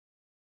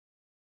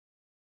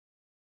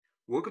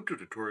Welcome to a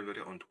tutorial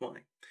video on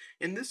Twine.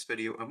 In this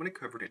video, I'm going to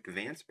cover an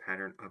advanced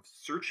pattern of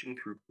searching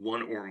through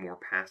one or more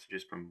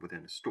passages from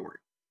within a story.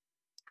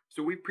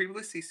 So we've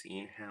previously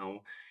seen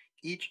how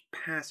each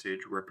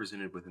passage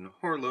represented within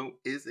Harlowe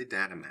is a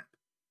data map.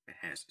 It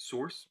has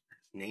source, it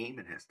has name,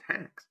 it has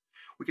tags.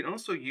 We can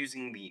also,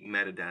 using the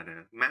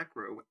metadata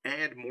macro,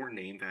 add more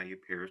name value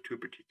pairs to a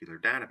particular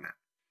data map.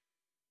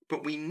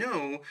 But we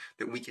know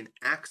that we can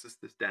access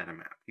this data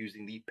map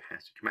using the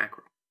passage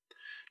macro.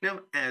 Now,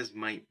 as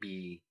might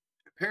be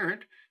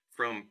apparent,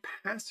 from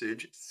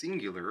passage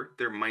singular,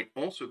 there might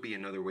also be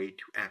another way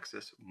to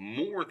access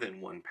more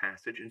than one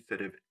passage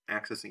instead of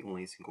accessing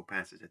only a single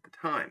passage at the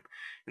time.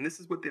 And this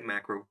is what the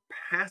macro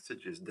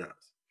passages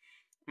does.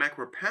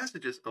 Macro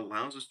passages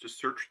allows us to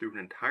search through an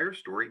entire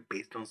story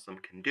based on some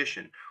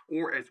condition,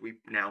 or as we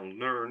now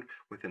learned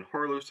within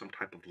Harlowe, some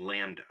type of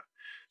lambda.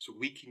 So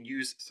we can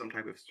use some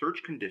type of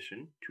search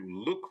condition to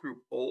look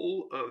through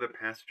all of the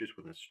passages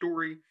within a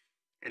story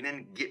and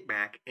then get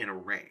back an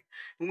array.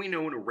 And we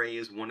know an array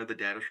is one of the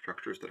data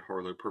structures that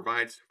Harlowe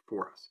provides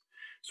for us.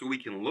 So we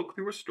can look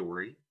through a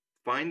story,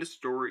 find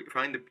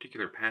the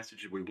particular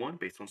passages we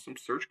want based on some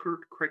search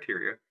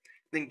criteria,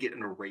 then get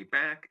an array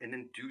back, and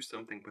then do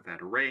something with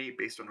that array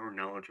based on our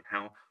knowledge of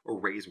how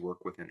arrays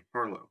work within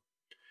Harlowe.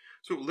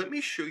 So let me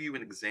show you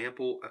an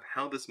example of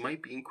how this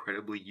might be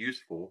incredibly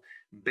useful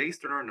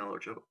based on our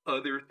knowledge of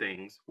other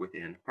things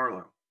within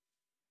Harlowe,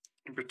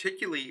 and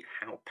particularly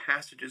how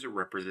passages are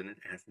represented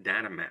as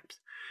data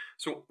maps.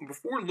 So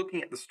before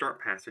looking at the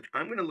start passage,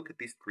 I'm going to look at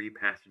these three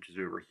passages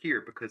over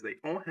here because they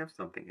all have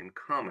something in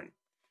common.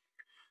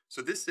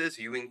 So this says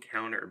you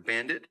encounter a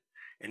bandit,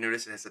 and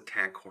notice it has a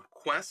tag called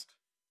quest.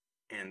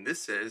 And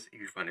this says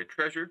you find a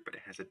treasure, but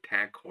it has a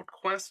tag called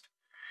quest.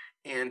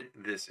 And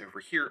this over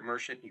here,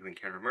 merchant, you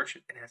encounter a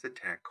merchant, and has a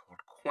tag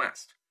called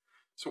quest.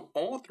 So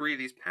all three of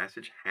these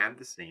passages have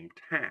the same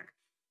tag.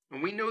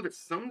 And we know that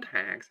some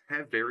tags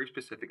have very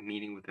specific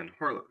meaning within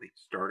Harlowe, the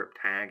startup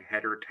tag,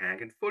 header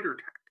tag, and footer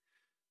tag.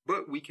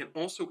 But we can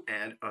also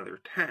add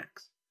other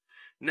tags.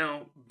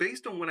 Now,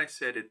 based on what I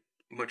said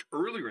much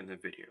earlier in the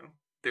video,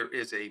 there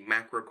is a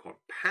macro called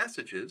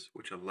passages,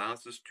 which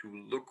allows us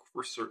to look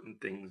for certain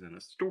things in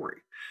a story.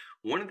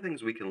 One of the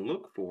things we can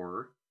look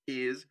for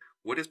is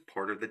what is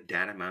part of the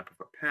data map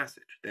of a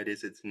passage. That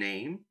is its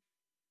name,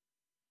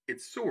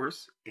 its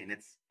source, and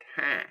its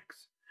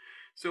tags.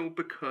 So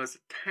because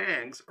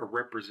tags are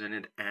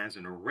represented as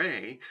an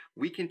array,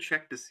 we can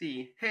check to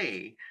see,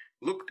 hey,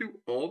 look through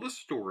all the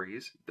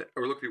stories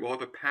or look through all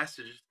the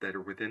passages that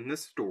are within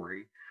this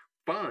story,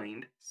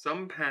 find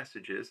some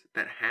passages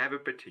that have a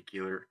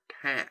particular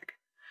tag.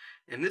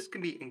 And this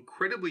can be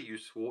incredibly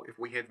useful if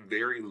we have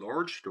very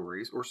large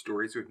stories or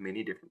stories with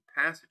many different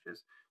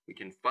passages. We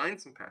can find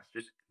some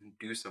passages and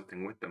do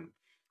something with them.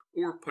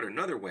 Or put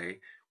another way,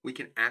 we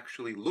can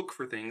actually look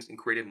for things and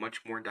create a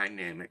much more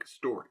dynamic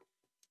story.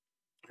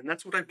 And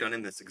that's what I've done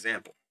in this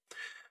example.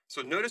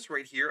 So notice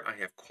right here, I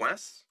have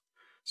quests.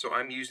 So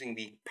I'm using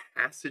the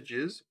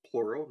passages,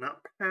 plural, not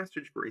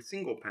passage for a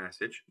single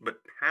passage, but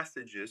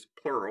passages,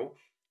 plural,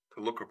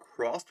 to look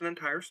across an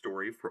entire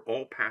story for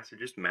all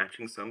passages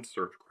matching some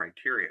search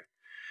criteria.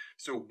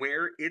 So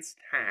where its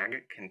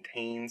tag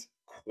contains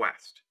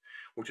quest,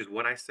 which is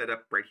what I set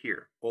up right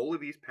here. All of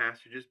these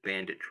passages,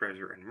 bandit,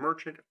 treasure, and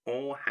merchant,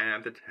 all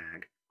have the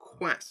tag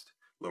quest,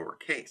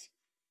 lowercase.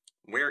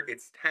 Where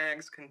its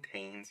tags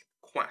contains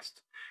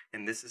quest.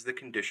 And this is the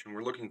condition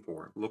we're looking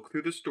for. Look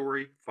through the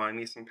story, find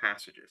me some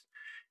passages.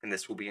 And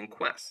this will be in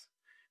quest.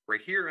 Right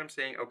here, I'm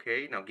saying,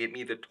 okay, now get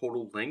me the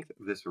total length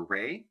of this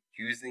array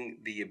using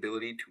the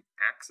ability to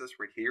access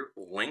right here,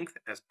 length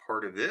as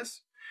part of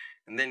this,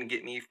 and then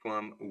get me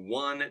from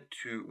 1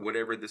 to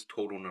whatever this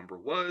total number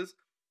was,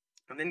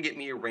 and then get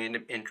me a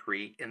random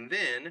entry, and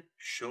then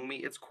show me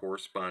its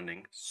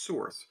corresponding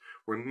source.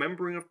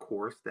 Remembering, of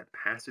course, that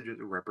passages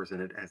are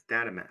represented as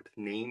data maps,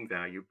 name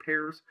value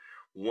pairs.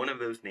 One of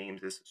those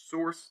names is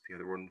source, the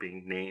other one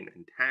being name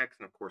and tags,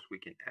 and of course we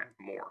can add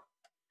more.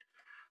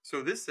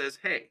 So this says,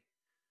 hey,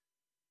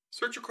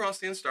 search across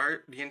the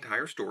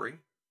entire story,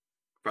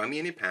 find me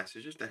any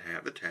passages that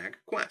have the tag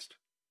quest.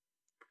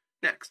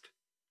 Next,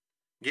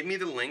 give me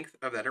the length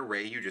of that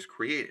array you just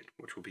created,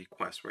 which will be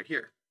quest right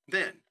here.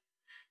 Then,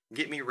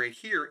 get me right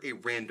here a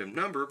random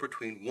number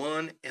between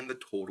 1 and the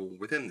total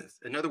within this.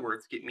 In other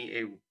words, get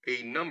me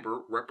a number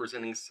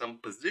representing some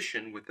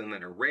position within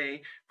that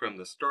array from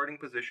the starting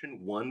position,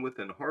 1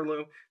 within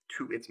Harlowe,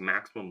 to its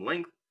maximum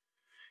length.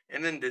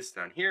 And then this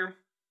down here,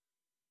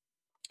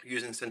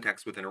 using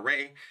syntax with an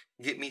array,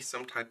 get me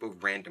some type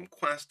of random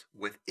quest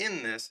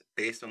within this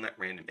based on that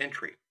random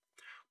entry.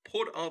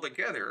 Pulled all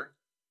together,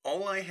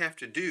 all I have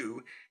to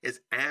do is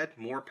add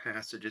more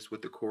passages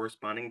with the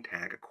corresponding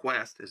tag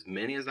quest, as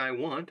many as I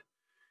want,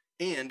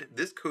 and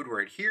this code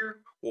right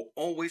here will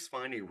always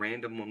find a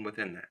random one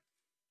within that.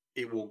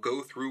 It will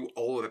go through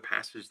all of the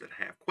passages that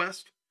have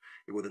quest.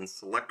 It will then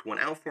select one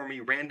out for me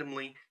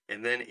randomly,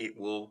 and then it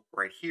will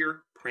right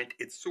here print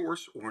its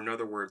source, or in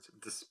other words,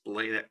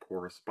 display that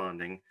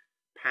corresponding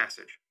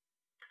passage.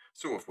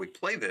 So if we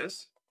play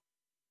this,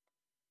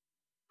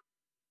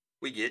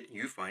 we get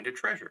you find a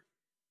treasure.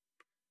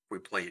 If we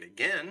play it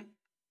again,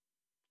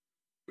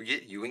 we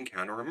get you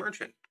encounter a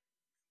merchant.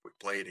 If we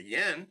play it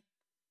again,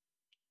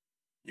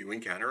 you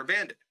encounter a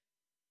bandit.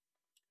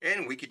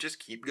 And we could just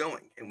keep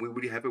going, and we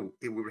would have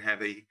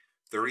a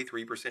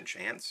 33%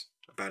 chance,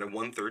 about a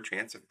one-third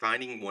chance of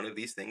finding one of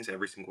these things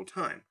every single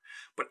time.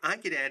 But I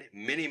could add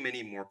many,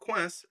 many more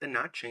quests and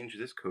not change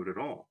this code at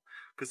all,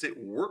 because it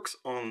works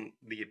on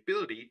the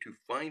ability to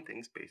find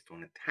things based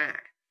on a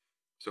tag.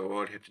 So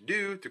all I'd have to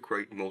do to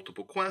create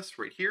multiple quests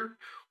right here,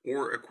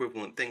 or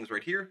equivalent things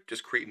right here,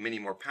 just create many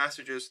more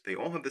passages. They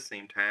all have the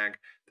same tag.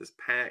 This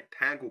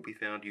tag will be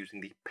found using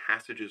the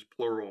passages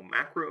plural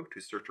macro to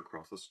search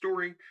across the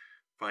story,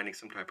 finding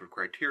some type of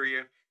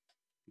criteria,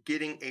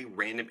 getting a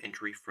random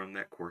entry from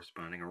that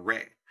corresponding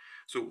array.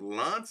 So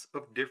lots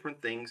of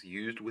different things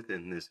used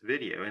within this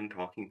video and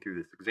talking through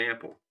this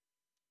example.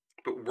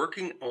 But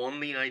working on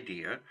the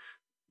idea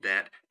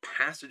that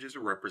passages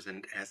are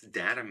represented as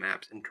data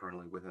maps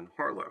internally within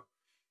Harlowe.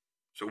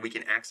 So we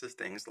can access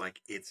things like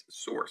its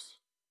source.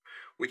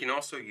 We can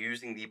also,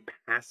 using the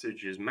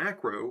passages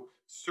macro,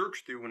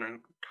 search through an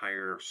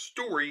entire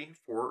story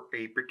for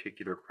a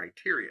particular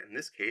criteria. In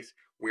this case,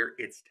 where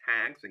its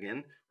tags,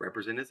 again,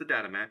 represented as a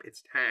data map,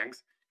 its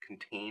tags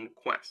contain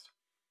quest.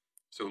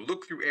 So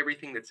look through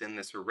everything that's in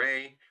this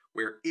array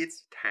where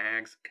its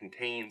tags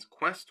contains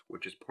quest,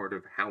 which is part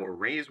of how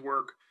arrays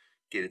work,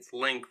 get its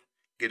length,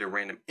 get a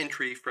random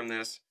entry from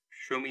this,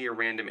 show me a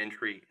random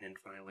entry, and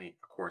finally,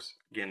 of course,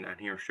 again, I'm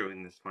here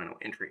showing this final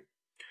entry.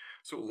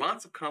 So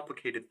lots of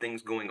complicated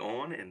things going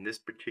on in this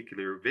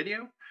particular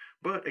video,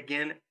 but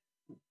again,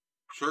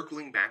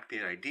 circling back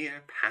the idea,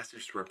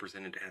 passages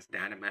represented as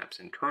data maps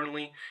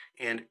internally,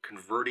 and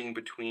converting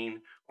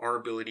between our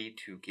ability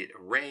to get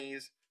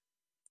arrays,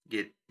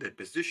 get the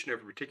position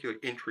of a particular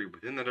entry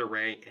within that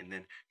array, and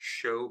then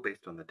show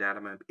based on the data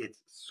map its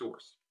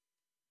source.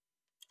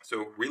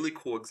 So really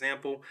cool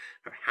example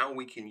of how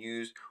we can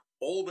use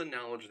all the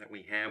knowledge that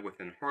we have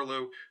within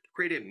Harlowe to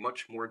create a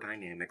much more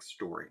dynamic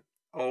story.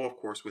 All, of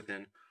course,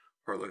 within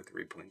Harlowe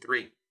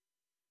 3.3.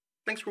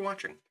 Thanks for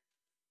watching.